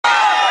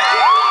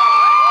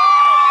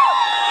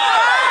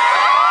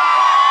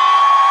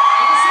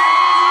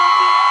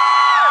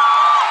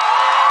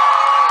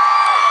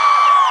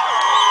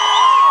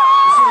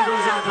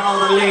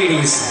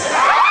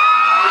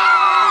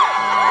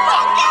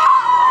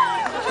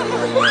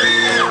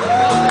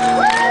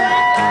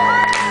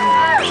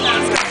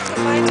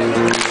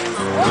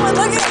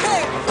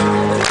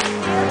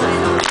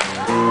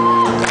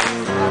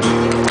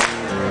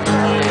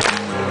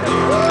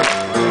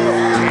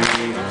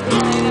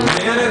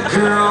a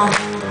girl,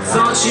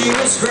 thought she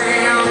was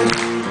grand.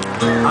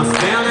 I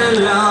fell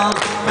in love,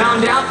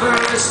 found out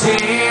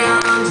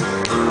firsthand.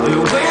 It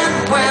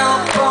went well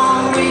for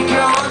a week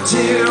or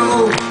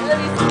two,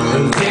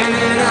 and then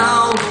it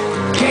all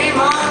came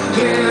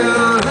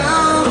unglued.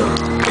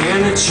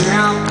 And a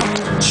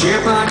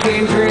trip I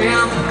came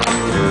grab.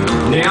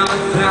 Never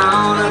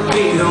thought I'd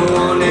be the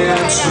one to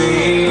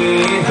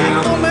treat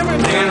him.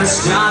 Then I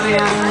started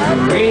to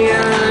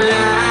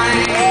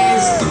realize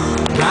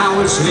I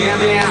was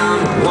living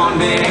one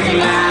big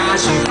lie.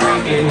 She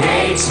freaking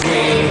hates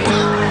me.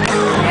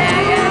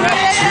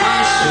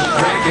 She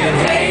freaking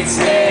hates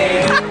me.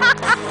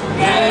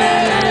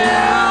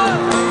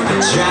 I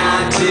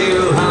tried too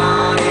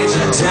hard and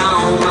she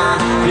told my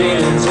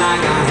feelings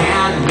like I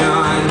had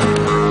none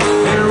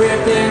and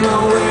ripped them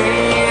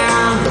away.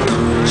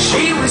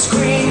 She was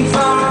green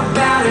for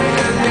about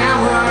an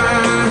hour.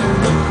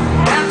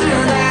 After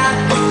that,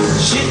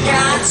 she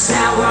got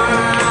sour.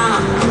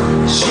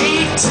 She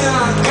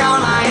took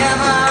all I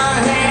ever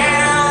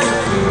had.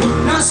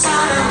 No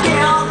sign of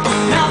guilt,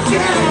 no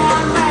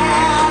feeling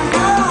bad.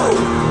 No,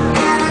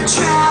 and a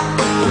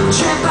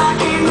trip I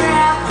can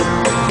wrap.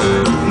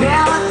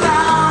 Never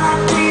thought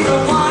I'd be the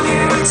one who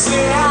would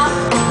slip.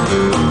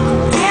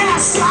 Then I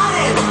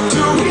started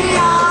to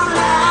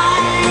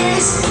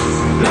realize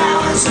I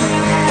was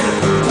living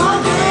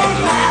one big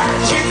lie.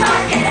 She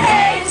fucking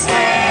hates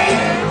me.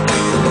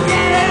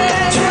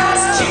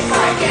 Just she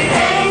fucking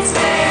hates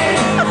me.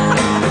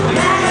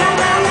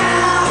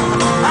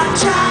 I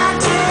tried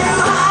too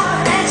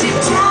hard and she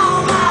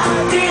told my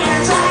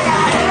feelings like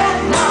I had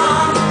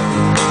none.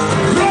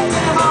 Ripped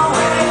them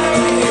away.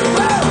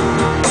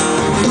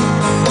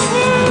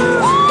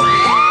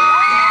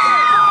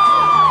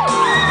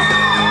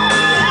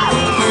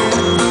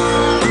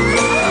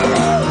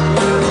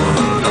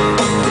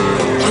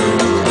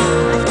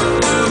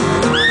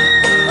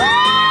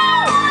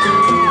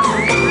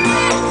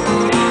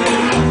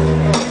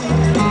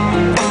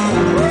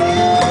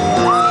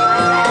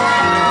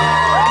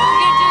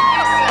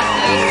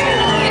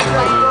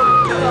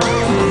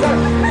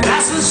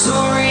 That's the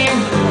story,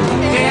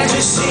 can't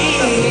you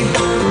see?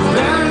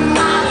 Learned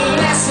my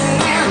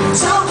lesson and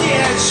so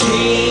did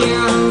she.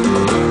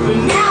 But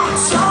now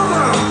it's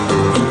over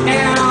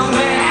and I'm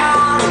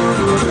mad,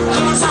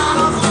 'cause I'm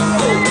a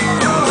fool.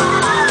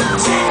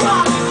 She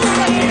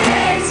fucking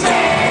hates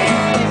me.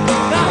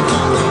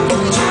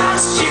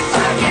 Just she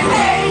fucking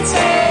hates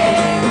me.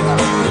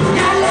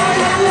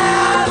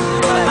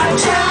 I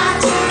tried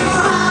too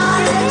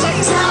hard and she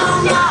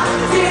told my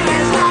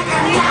feelings like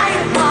a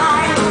knife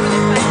mine.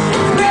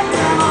 Rip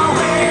them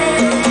away.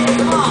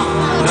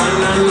 La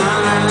la la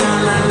la la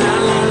la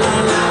la la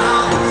la.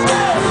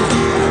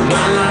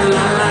 La la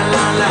la la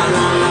la la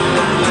la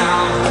la la.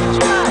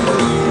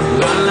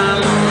 La la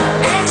la.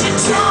 And she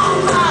told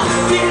my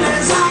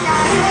feelings like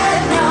I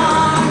had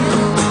none.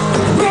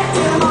 Rip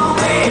them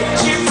away.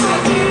 She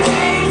fucking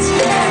hates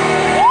me.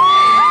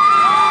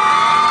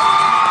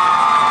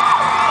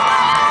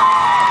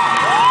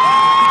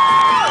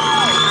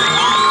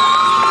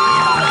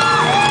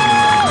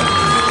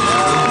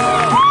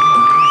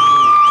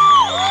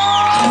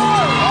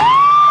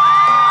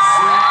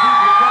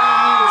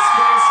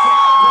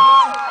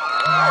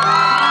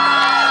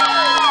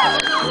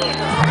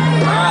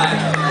 Alright,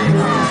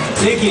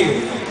 thank you.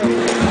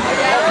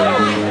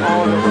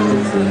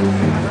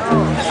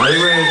 Are you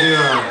ready to do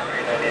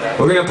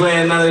we're gonna play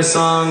another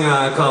song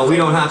called We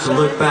Don't Have to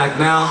Look Back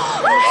Now.